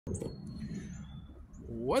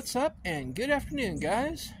What's up and good afternoon,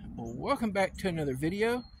 guys. Welcome back to another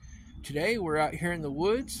video. Today we're out here in the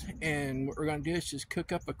woods, and what we're going to do is just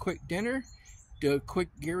cook up a quick dinner, do a quick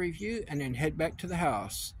gear review, and then head back to the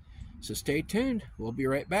house. So stay tuned. We'll be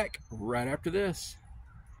right back right after this.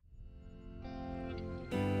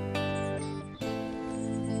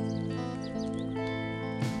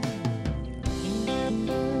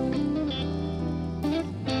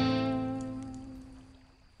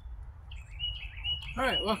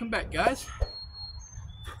 Alright, welcome back, guys.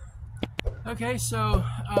 Okay, so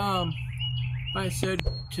like I said,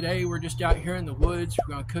 today we're just out here in the woods.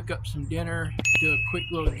 We're going to cook up some dinner, do a quick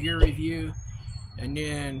little gear review, and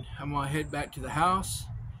then I'm going to head back to the house.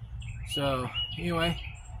 So anyway,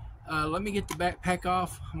 let me get the backpack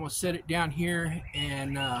off. I'm going to set it down here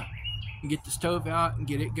and get the stove out and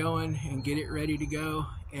get it going and get it ready to go.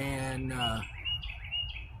 And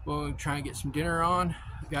we'll try and get some dinner on.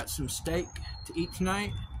 I've got some steak to eat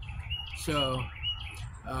tonight. So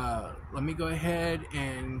let me go ahead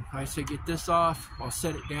and, like I said, get this off. I'll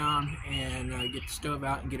set it down and get the stove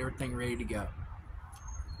out and get everything ready to go.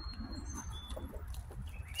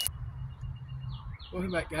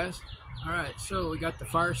 Welcome back, guys. Alright, so we got the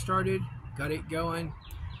fire started, got it going.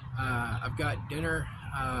 I've got dinner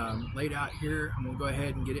laid out here. I'm going to go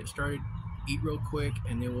ahead and get it started, eat real quick,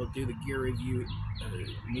 and then we'll do the gear review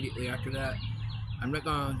immediately after that. I'm not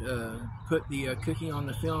going to put the cooking on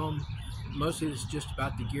the film. Mostly it's just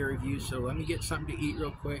about the gear review, so let me get something to eat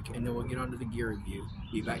real quick and then we'll get on to the gear review.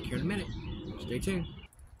 Be back here in a minute. Stay tuned.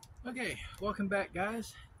 Okay, welcome back,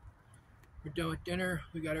 guys. We're done with dinner.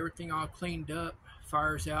 We got everything all cleaned up,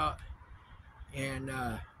 fire's out, and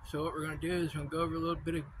so what we're going to do is we're going to go over a little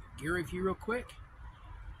bit of gear review real quick.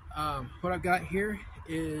 What I've got here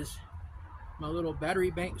is my little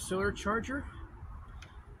battery bank solar charger,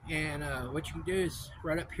 and what you can do is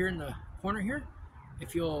right up here in the corner here,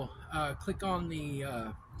 if you'll click on the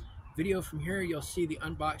video from here, you'll see the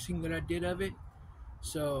unboxing that I did of it.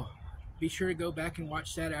 So be sure to go back and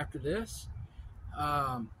watch that after this.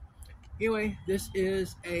 Anyway, this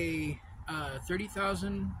is a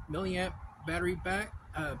 30,000 milliamp battery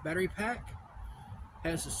pack.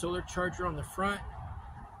 Has a solar charger on the front.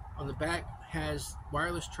 On the back has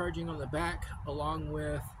wireless charging on the back, along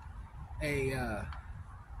with a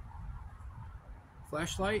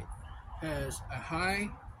flashlight. Has a high,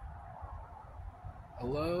 a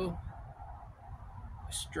low,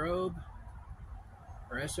 a strobe,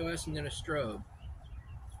 or SOS, and then a strobe.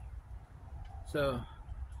 So,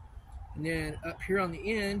 and then up here on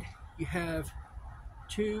the end, you have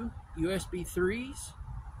two USB 3s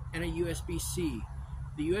and a USB-C.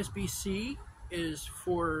 The USB-C is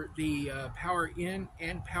for the power in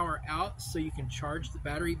and power out, so you can charge the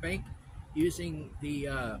battery bank using the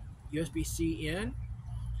USB-C in.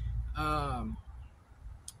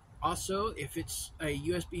 Also, if it's a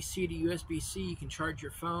USB-C to USB-C, you can charge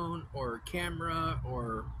your phone or camera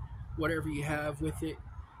or whatever you have with it.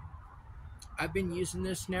 I've been using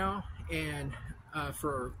this now and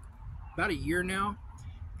for about a year now,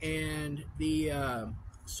 and the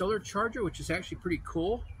solar charger, which is actually pretty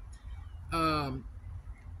cool. If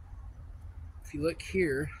you look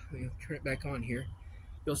here, let me turn it back on here,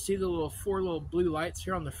 you'll see the four little blue lights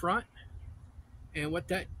here on the front. And what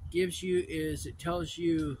that gives you is it tells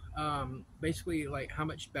you basically like how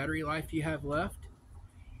much battery life you have left.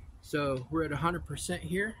 So we're at 100%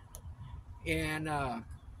 here. And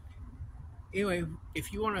anyway,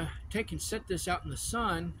 if you want to take and set this out in the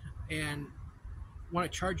sun and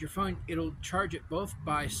want to charge your phone, it'll charge it both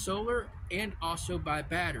by solar and also by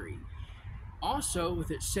battery. Also,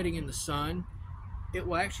 with it sitting in the sun, it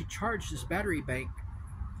will actually charge this battery bank.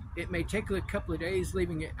 It may take a couple of days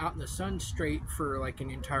leaving it out in the sun straight for like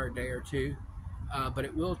an entire day or two, but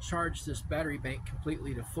it will charge this battery bank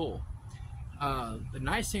completely to full. The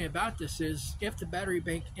nice thing about this is if the battery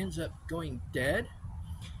bank ends up going dead,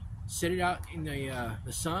 sit it out in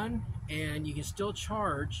the sun, and you can still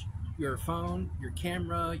charge your phone, your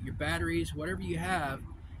camera, your batteries, whatever you have,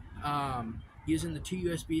 using the two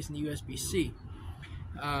USBs and the USB-C.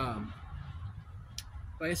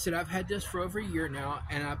 Like I said, I've had this for over a year now,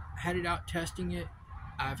 and I've had it out testing it.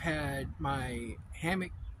 I've had my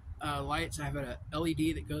hammock lights. I have a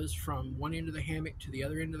LED that goes from one end of the hammock to the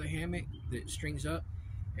other end of the hammock that strings up,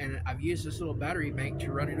 and I've used this little battery bank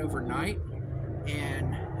to run it overnight,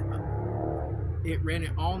 and it ran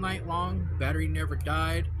it all night long. Battery never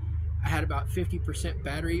died. I had about 50%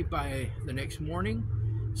 battery by the next morning,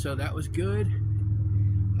 so that was good.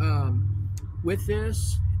 With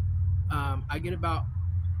this, I get about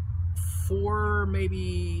 4,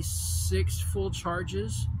 maybe 6 full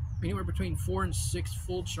charges anywhere between 4 and 6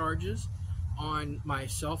 full charges on my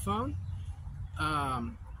cell phone,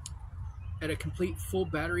 at a complete full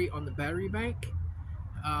battery on the battery bank.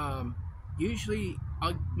 Usually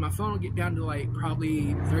my phone will get down to like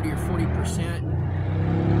probably 30 or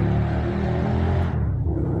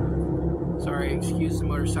 40%. Sorry, excuse the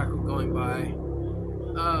motorcycle going by.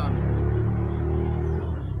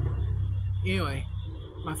 Anyway,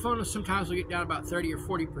 my phone sometimes will get down about 30 or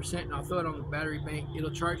 40%, and I'll throw it on the battery bank. It'll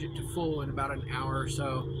charge it to full in about an hour or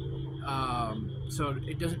so. So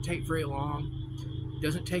it doesn't take very long. It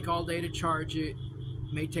doesn't take all day to charge it. It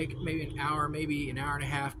may take maybe an hour, maybe an hour and a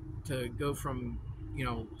half to go from, you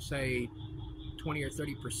know, say 20 or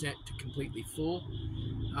 30% to completely full.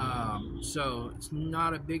 So it's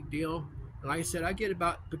not a big deal. And like I said, I get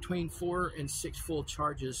about between 4 and 6 full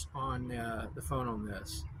charges on the phone on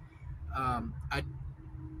this. I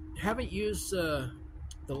haven't used the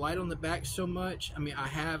light on the back so much. I mean, I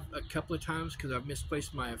have a couple of times because I've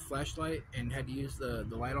misplaced my flashlight and had to use the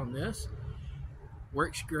light on this.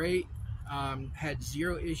 Works great. Had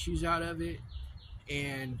 0 issues out of it.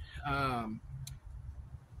 And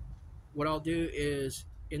what I'll do is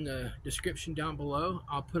in the description down below,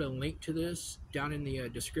 I'll put a link to this down in the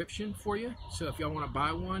description for you. So if y'all want to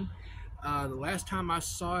buy one, the last time I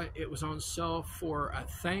saw it, it was on sale for, I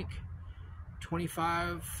think,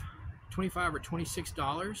 $25 or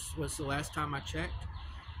 $26 was the last time I checked.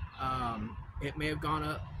 It may have gone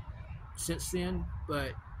up since then,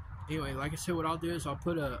 but anyway, like I said, what I'll do is I'll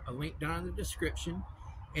put a link down in the description,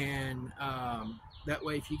 and that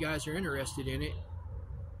way if you guys are interested in it,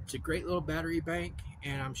 it's a great little battery bank,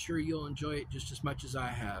 and I'm sure you'll enjoy it just as much as I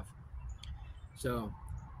have. So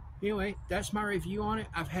anyway, that's my review on it.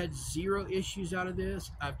 I've had 0 issues out of this.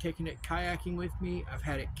 I've taken it kayaking with me. I've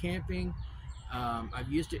had it camping. I've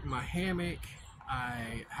used it in my hammock.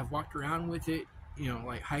 I have walked around with it, you know,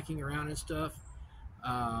 like hiking around and stuff.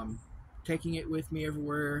 Taking it with me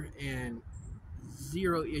everywhere, and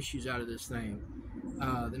 0 issues out of this thing.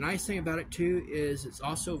 The nice thing about it too is it's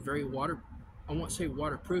also very I won't say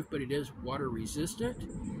waterproof, but it is water resistant.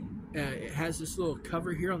 It has this little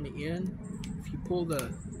cover here on the end. If you pull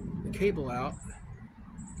the cable out,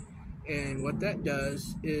 and what that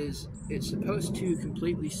does is it's supposed to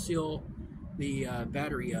completely seal the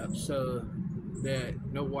battery up so that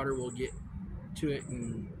no water will get to it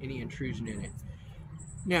and any intrusion in it.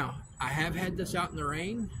 Now, I have had this out in the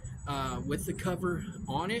rain with the cover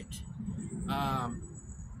on it.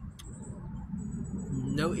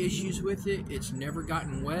 No issues with it. It's never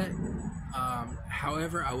gotten wet.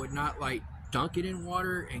 However, I would not like dunk it in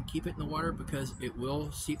water and keep it in the water because it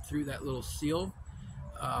will seep through that little seal.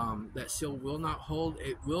 That seal will not hold.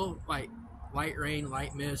 It will, like light rain,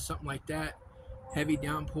 light mist, something like that, heavy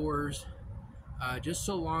downpours, just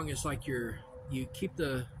so long as like you keep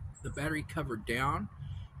the battery covered down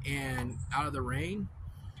and out of the rain.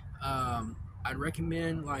 I'd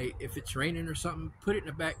recommend, like, if it's raining or something, put it in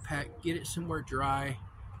a backpack, get it somewhere dry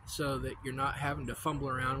so that you're not having to fumble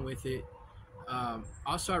around with it.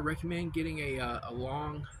 Also, I recommend getting a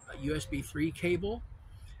long USB 3 cable.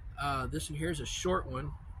 This one here is a short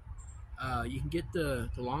one. You can get the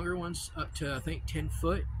longer ones up to, I think, 10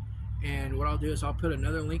 foot. And what I'll do is I'll put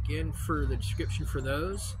another link in for the description for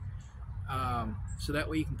those. So that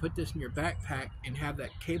way you can put this in your backpack and have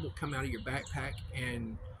that cable come out of your backpack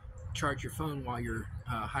and charge your phone while you're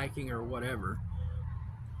hiking or whatever.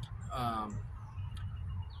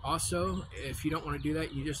 Also, if you don't want to do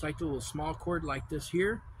that, you just like the little small cord like this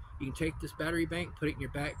here, you can take this battery bank, put it in your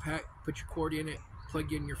backpack, put your cord in it,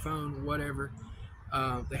 plug in your phone, whatever.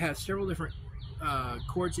 They have several different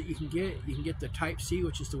cords that you can get. You can get the Type-C,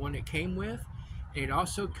 which is the one it came with, and it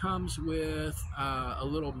also comes with a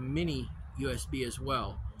little mini USB as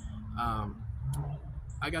well.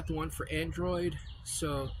 I got the one for Android,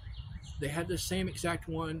 so they had the same exact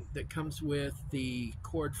one that comes with the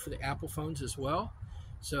cord for the Apple phones as well.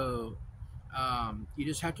 So you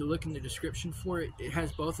just have to look in the description for it. It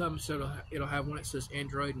has both of them, so it'll have one that says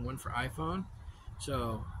Android and one for iPhone.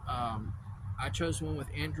 So I chose one with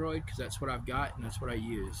Android because that's what I've got and that's what I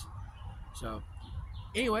use. So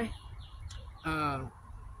anyway,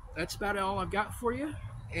 that's about all I've got for you.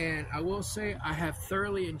 And I will say I have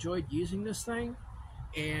thoroughly enjoyed using this thing,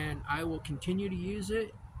 and I will continue to use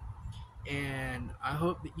it. And I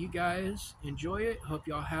hope that you guys enjoy it. Hope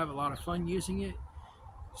y'all have a lot of fun using it.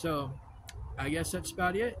 So I guess that's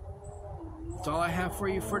about it. That's all I have for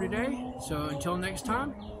you for today. So until next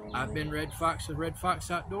time, I've been Red Fox with Red Fox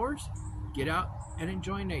Outdoors. Get out and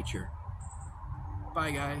enjoy nature.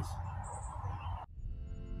 Bye, guys.